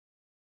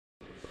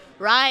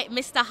Right,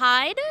 Mr.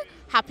 Hyde,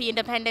 happy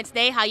Independence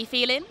Day. How you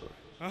feeling?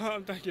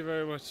 Thank you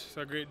very much. It's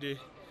a great day.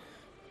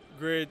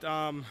 Great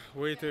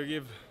way to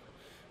give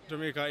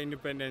Jamaica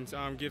independence.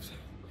 Gift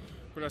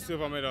with a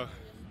silver medal.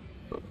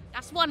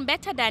 That's one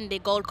better than the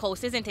Gold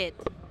Coast, isn't it?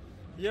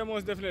 Yeah,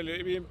 most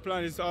definitely. The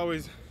plan is to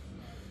always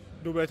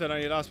do better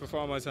than the last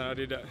performance, and I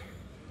did that.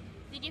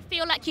 Did you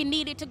feel like you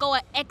needed to go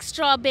an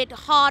extra bit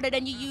harder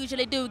than you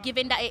usually do,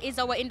 given that it is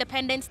our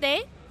Independence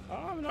Day?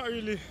 Not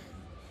really.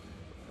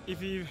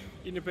 If you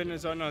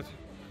independence or not,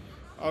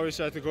 I always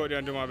try to go out there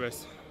and do my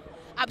best.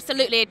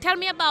 Absolutely. Tell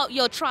me about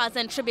your trials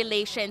and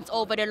tribulations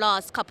over the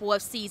last couple of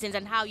seasons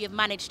and how you've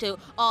managed to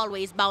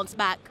always bounce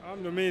back.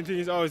 The main thing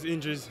is always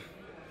injuries,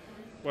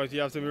 but you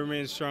have to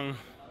remain strong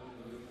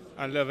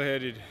and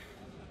level-headed.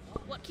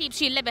 What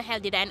keeps you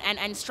level-headed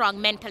and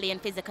strong mentally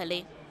and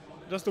physically?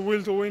 Just the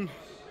will to win,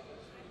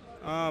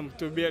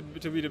 to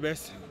be the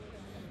best.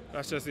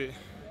 That's just it.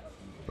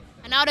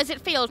 And how does it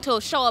feel to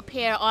show up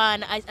here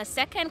on a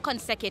second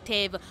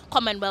consecutive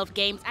Commonwealth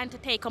Games and to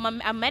take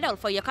home a medal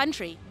for your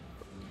country?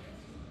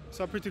 It's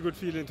a pretty good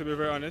feeling, to be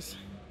very honest.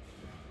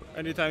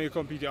 Anytime you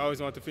compete, you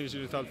always want to finish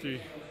in the top 3.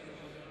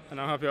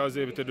 And I'm happy I was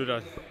able to do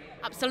that.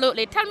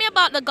 Absolutely. Tell me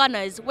about the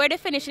Gunners. Where are they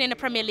finishing in the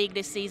Premier League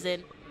this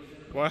season?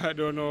 Well, I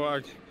don't know.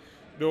 I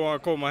don't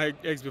want to count my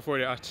eggs before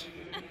they hatch.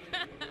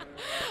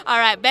 All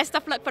right. Best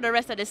of luck for the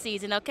rest of the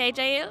season, okay,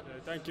 Jaheel?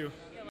 Thank you.